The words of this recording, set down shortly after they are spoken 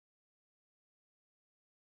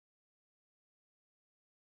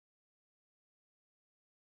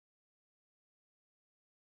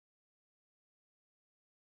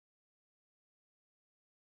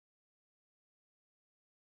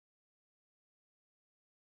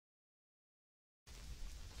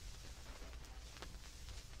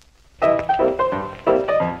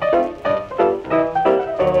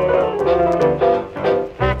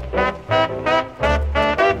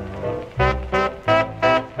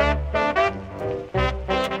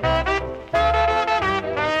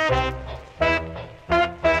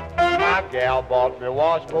bought me a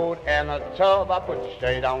washboard and a tub. I put it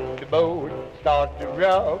straight on the board, start to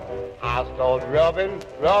rub. I start rubbing,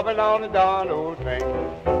 rubbing on the darn old thing.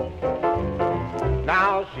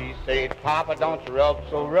 Now she said, Papa, don't you rub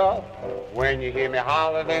so rough. When you hear me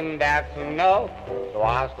holler, then that's enough. So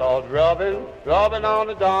I start rubbing, rubbing on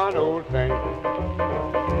the darn old thing.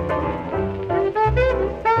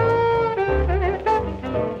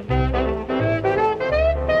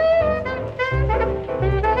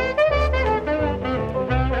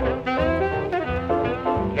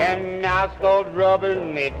 Then I start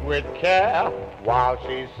rubbing it with care while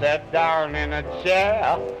she sat down in a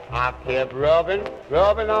chair. I kept rubbing,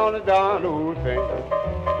 rubbing on the darn old thing.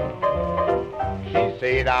 She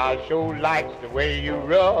said, I sure likes the way you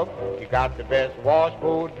rub. You got the best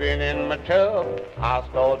washboard been in my tub. I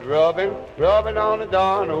start rubbing, rubbing on the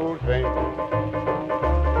darn old thing.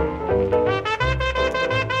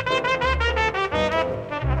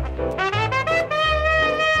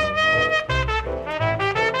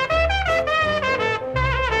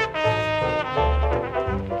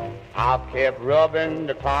 I kept rubbing,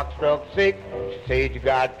 the clock struck 6. She said, you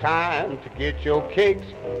got time to get your kicks.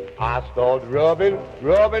 I started rubbing,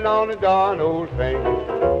 rubbing on the darn old thing.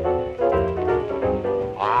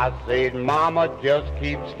 I said, Mama, just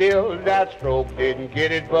keep still. That stroke didn't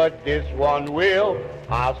get it, but this one will.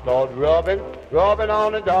 I started rubbing, rubbing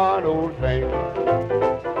on the darn old thing.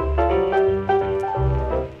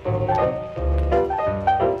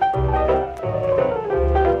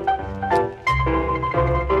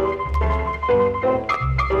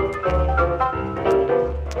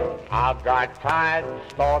 I got tired,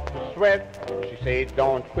 start to sweat. She said,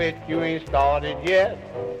 don't quit, you ain't started yet.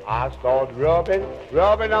 I started rubbing,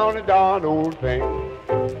 rubbing on the darn old thing.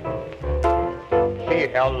 She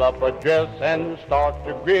held up her dress and started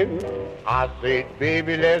to grin. I said,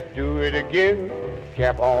 baby, let's do it again.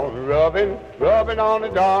 Kept on rubbing, rubbing on the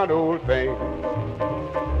darn old thing.